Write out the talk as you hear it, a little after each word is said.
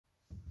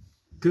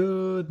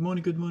Good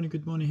morning,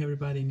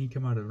 everybody.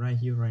 Camarda, right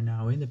here, right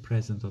now, in the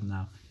present of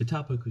now. The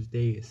topic of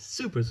today is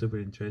super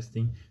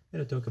interesting. We're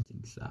gonna talk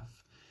about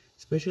stuff,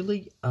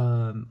 especially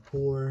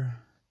for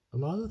a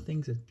lot of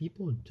things that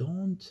people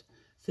don't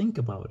think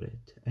about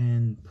it,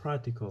 and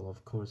practical,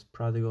 of course,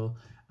 practical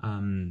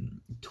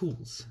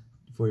tools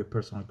for your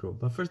personal growth.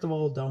 But first of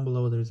all, down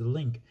below there's a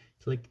link.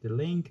 Click the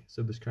link,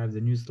 subscribe to the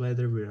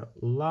newsletter. We're a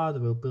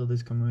lot. We'll build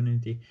this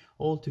community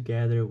all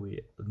together.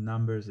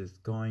 Numbers is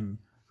going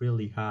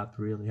really hot,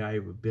 really high.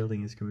 We're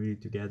building this community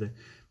together.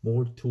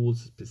 More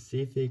tools,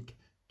 specific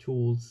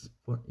tools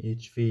for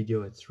each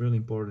video. It's really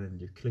important.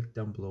 You click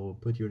down below,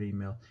 put your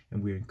email,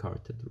 and we're in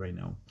contact right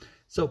now.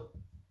 So,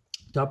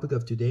 topic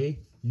of today: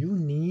 you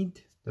need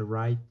the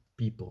right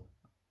people,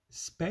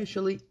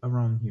 especially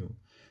around you.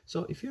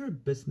 So, if you're a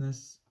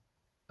business,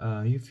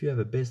 if you have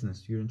a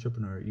business, you're an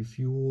entrepreneur. If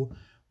you,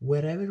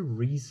 whatever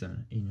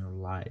reason in your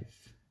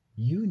life,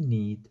 you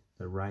need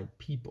the right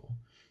people.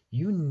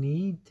 You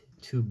need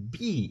to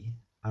be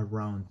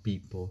around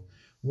people.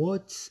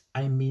 What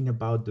I mean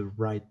about the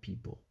right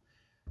people?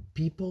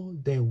 People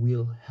that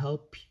will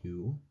help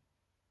you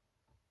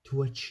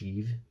to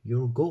achieve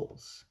your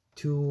goals,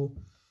 to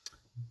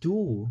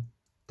do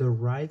the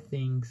right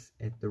things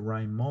at the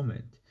right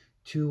moment,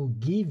 to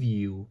give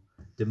you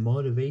the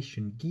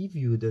motivation, give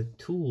you the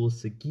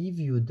tools, give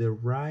you the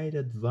right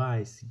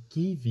advice,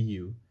 give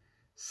you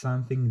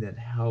something that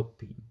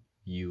helping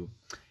you.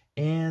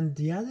 And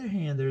the other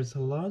hand, there's a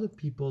lot of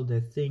people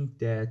that think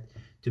that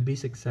to be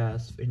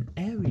successful in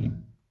every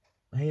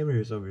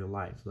areas of your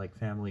life, like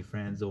family,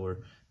 friends,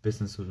 or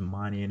business with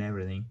money and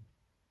everything,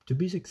 to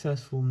be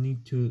successful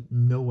need to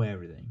know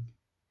everything.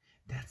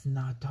 That's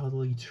not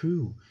totally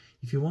true.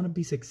 If you want to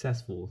be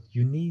successful,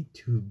 you need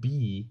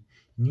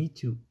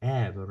to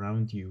have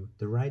around you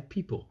the right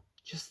people.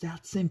 Just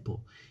that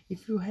simple.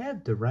 If you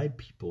have the right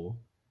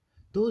people,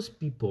 those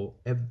people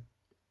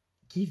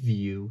give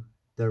you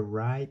the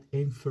right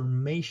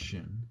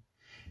information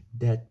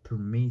that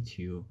permit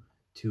you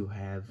to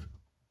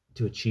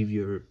achieve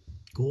your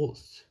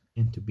goals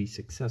and to be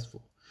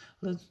successful.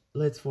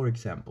 Let's for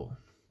example,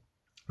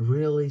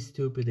 really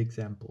stupid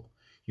example.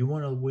 You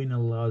want to win a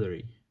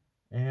lottery.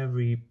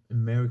 Every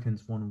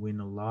Americans want to win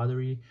a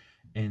lottery,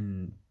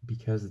 and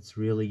because it's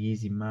really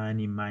easy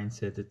money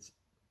mindset, it's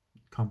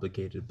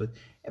complicated, but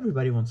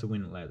everybody wants to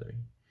win a lottery.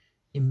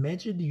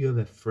 Imagine you have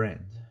a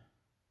friend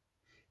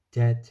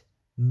that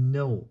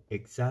know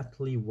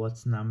exactly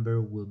what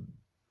number will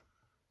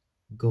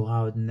go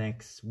out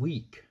next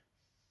week.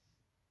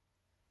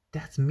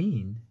 That's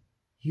mean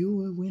you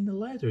will win the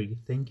lottery.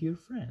 Thank your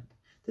friend.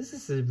 This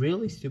is a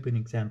really stupid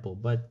example,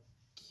 but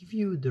give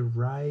you the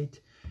right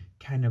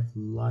kind of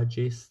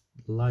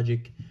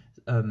logic,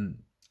 kind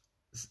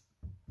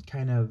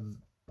of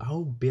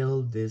how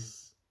build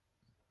this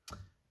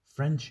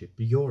friendship,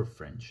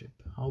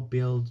 how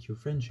build your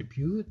friendship.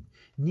 You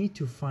need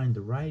to find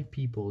the right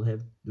people,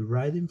 have the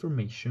right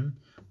information,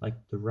 like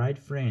the right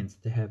friends,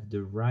 that have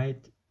the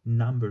right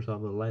numbers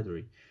of the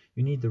lottery.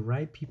 You need the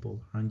right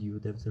people around you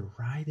that have the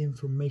right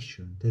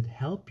information that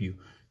help you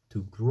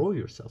to grow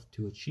yourself,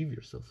 to achieve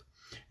yourself.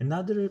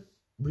 Another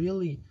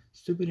really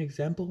stupid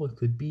example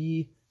could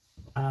be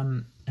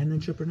an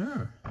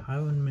entrepreneur.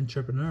 I'm an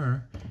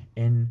entrepreneur,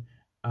 and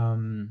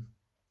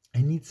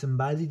I need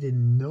somebody to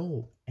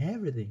know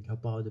everything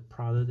about the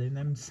product that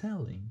I'm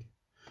selling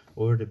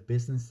or the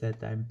business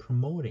that I'm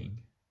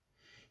promoting.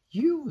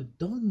 You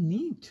don't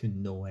need to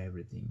know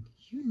everything.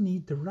 You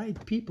need the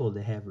right people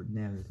that have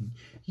everything.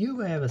 You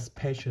have a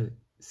special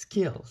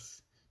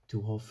skills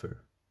to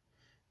offer,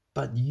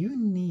 but you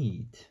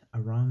need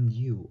around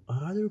you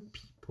other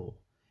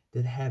people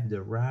that have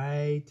the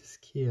right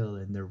skill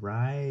and the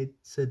right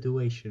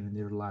situation in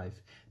their life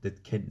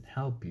that can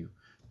help you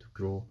to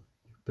grow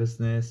your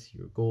business,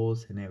 your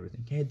goals, and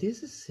everything. Okay,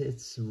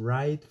 it's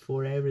right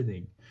for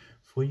everything,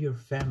 for your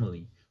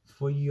family,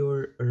 for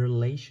your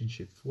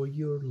relationship, for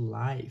your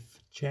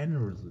life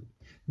generally,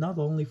 not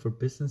only for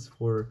business,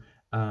 for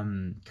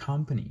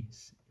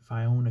companies. If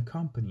I own a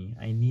company,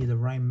 I need the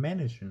right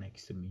manager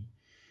next to me.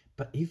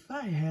 But if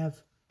I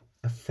have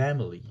a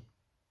family,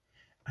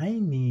 I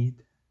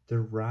need the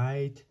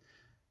right.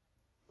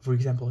 For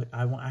example,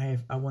 I want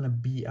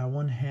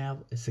to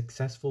have a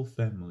successful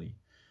family,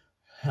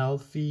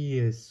 healthy,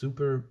 a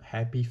super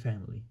happy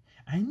family.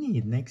 I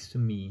need next to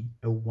me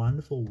a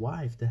wonderful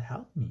wife to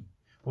help me,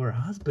 or a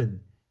husband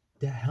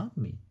that help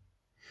me.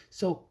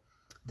 So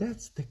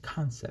that's the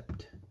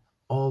concept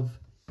of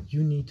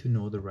you need to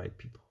know the right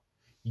people.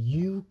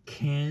 You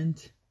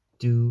can't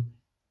do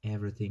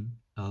everything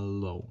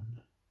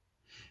alone.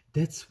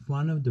 That's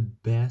one of the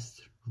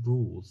best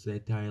rules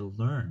that I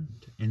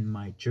learned in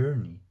my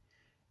journey,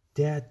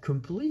 that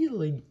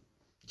completely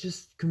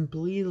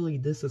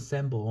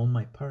disassemble all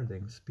my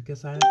paradigms,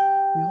 because we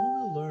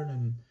all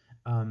learn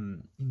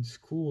in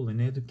school,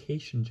 in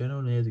education,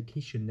 general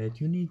education,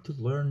 that you need to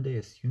learn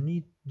this, you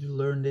need to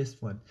learn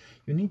this one,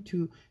 you need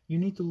to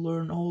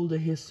learn all the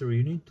history,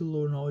 you need to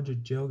learn all the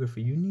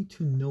geography, you need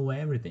to know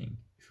everything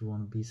if you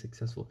want to be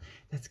successful.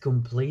 That's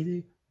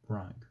completely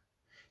wrong.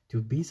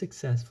 to be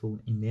successful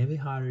in every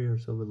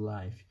areas of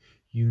life,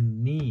 you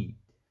need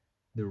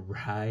the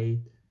right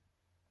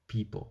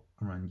people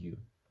around you.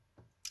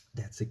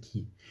 That's a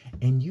key.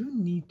 And you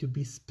need to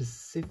be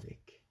specific.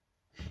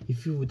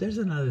 If you there's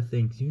another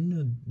thing, you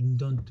know,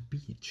 don't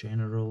be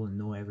general and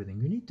know everything.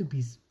 You need to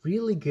be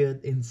really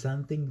good in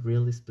something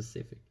really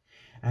specific.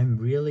 I'm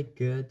really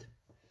good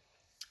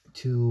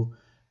to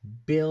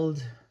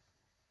build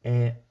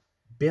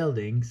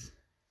buildings,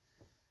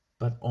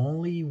 but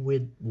only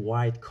with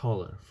white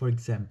color. For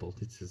example,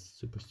 this is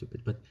super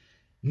stupid, but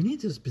you need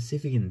to be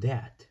specific in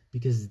that,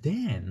 because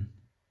then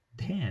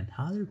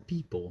other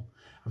people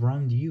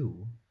around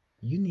you,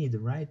 you need the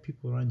right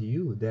people around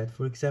you. That,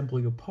 for example,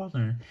 your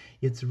partner,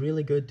 it's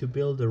really good to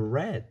build the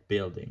red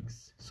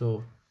buildings.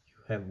 So you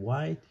have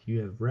white,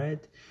 you have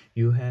red,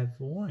 you have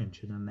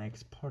orange in the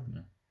next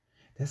partner.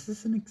 This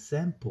is an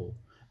example,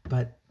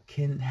 but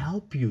can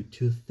help you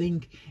to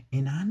think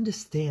and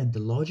understand the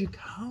logic,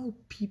 how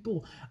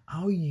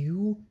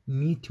you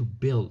need to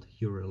build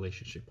your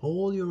relationship.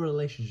 All your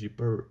relationship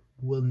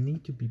will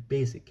need to be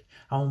basic.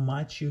 How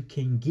much you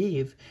can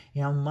give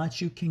and how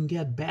much you can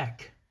get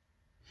back.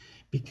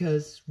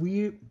 Because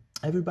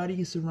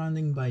everybody is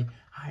surrounded by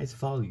highest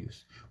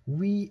values.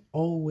 We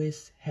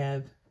always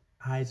have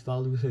highest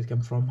values that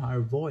come from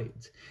our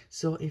voids.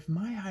 So if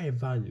my higher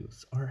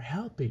values are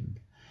helping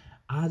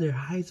other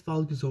highest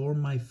values, or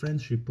my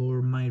friendship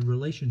or my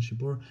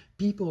relationship or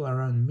people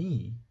around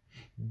me,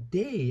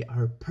 they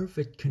are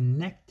perfect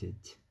connected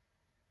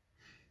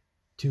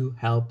to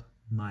help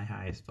my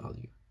highest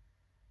value.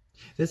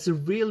 That's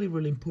really,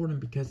 really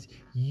important, because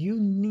you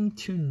need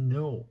to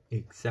know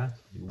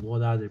exactly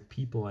what other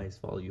people's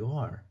highest value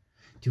are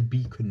to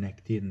be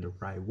connected in the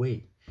right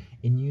way.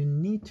 And you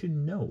need to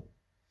know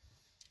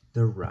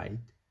the right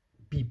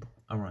people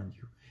around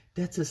you.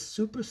 That's a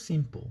super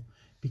simple,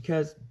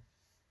 because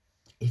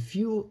if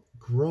you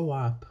grow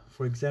up,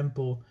 for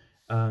example,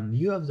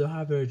 you have the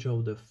average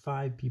of the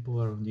 5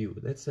 people around you.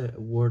 That's a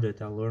word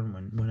that I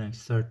learned when I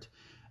start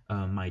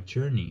my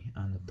journey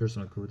on the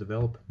personal growth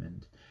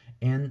development.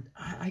 And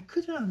I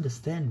couldn't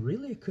understand,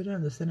 really I couldn't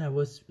understand. I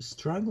was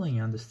struggling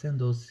to understand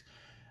those,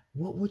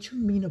 what you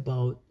mean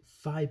about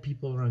 5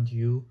 people around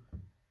you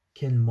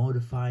can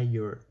modify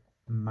your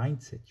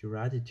mindset, your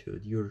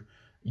attitude, your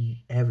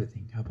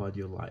everything about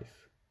your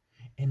life.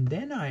 And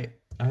then I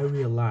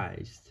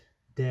realized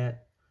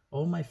that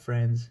all my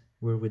friends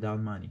were without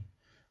money.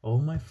 All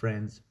my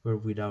friends were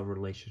without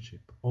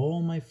relationship.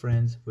 All my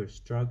friends were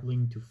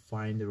struggling to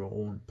find their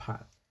own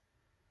path.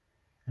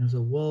 And I was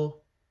like,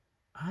 well,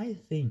 I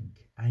think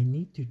I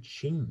need to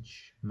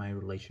change my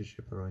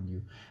relationship around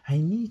you. I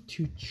need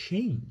to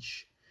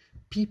change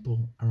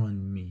people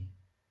around me.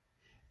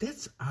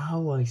 That's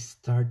how I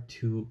start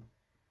to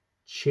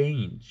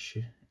change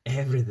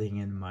everything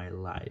in my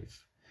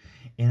life.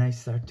 And I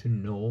start to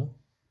know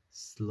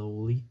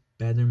slowly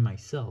better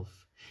myself.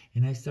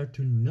 And I start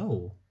to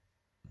know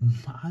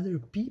other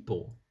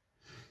people.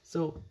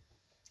 So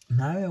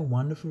now I have a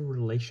wonderful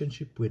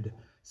relationship with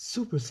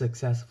super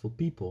successful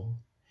people,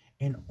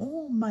 and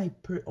all my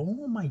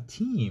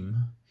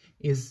team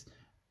is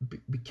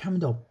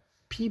becoming the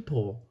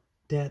people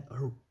that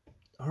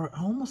are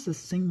almost the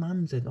same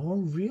mindset, or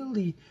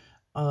really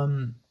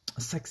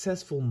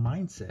successful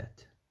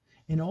mindset,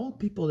 and all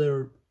people that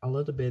are a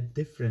little bit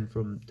different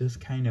from this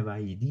kind of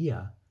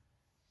idea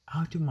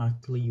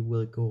automatically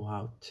will go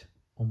out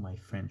on my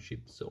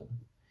friendship zone.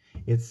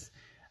 It's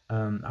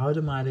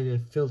automatically a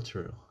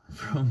filter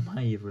from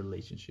my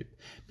relationship,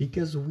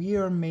 because we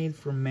are made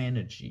from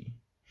energy,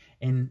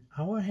 and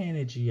our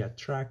energy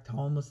attract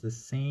almost the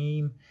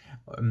same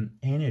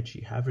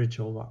energy. Average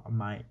of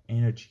my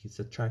energy is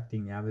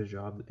attracting the average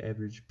of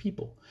average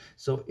people.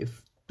 So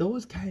if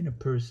those kind of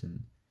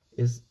person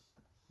is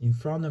in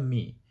front of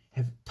me,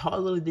 have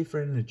totally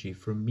different energy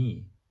from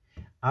me,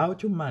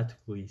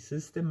 automatically,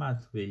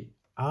 systematically,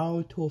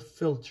 auto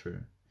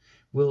filter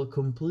will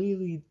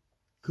completely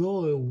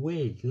go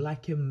away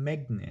like a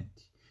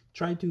magnet.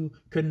 Try to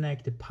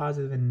connect the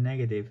positive and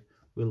negative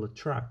will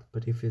attract,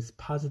 but if it's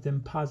positive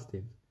and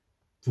positive,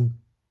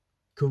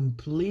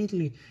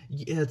 completely,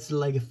 it's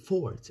like a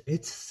force.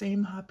 It's the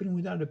same happening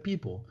with other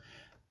people,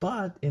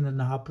 but in an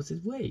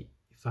opposite way.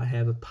 If I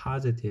have a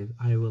positive,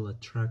 I will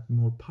attract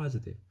more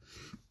positive,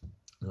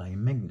 like a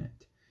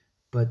magnet.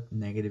 But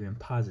negative and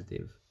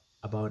positive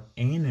about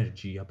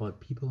energy,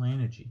 about people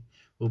energy,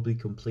 will be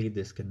complete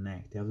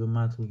disconnect. They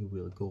automatically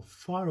will go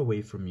far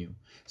away from you.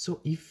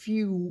 So if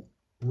you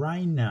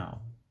right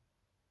now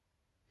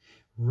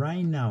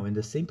in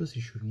the same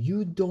position,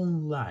 you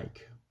don't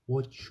like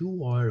what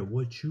you are,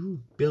 what you're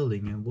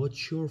building, and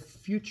what's your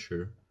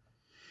future,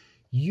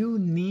 you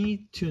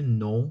need to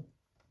know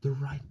the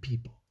right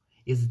people.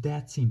 It's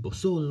that simple.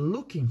 So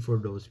looking for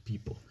those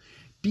people,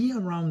 be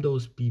around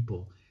those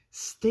people,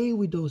 stay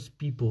with those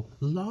people,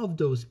 love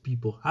those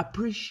people,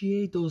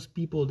 appreciate those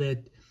people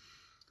that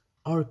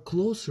are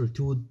closer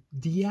to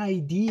the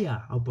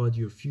idea about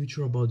your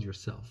future, about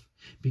yourself,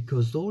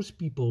 because those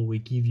people will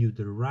give you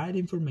the right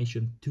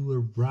information to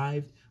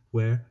arrive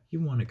where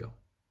you want to go.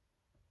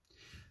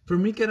 For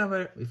me,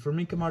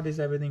 Camarda is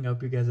everything. I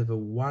hope you guys have a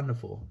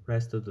wonderful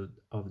rest of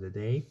the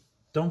day.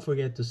 Don't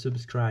forget to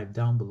subscribe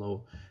down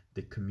below,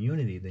 the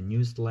community, the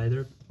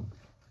newsletter,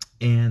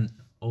 and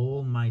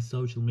all my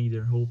social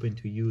media, hoping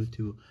to you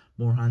to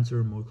more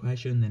answer, more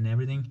questions and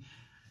everything.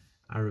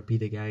 I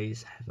repeat it,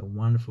 guys, have a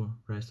wonderful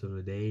rest of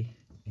the day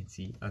and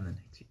see you on the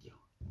next video.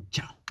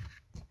 Ciao.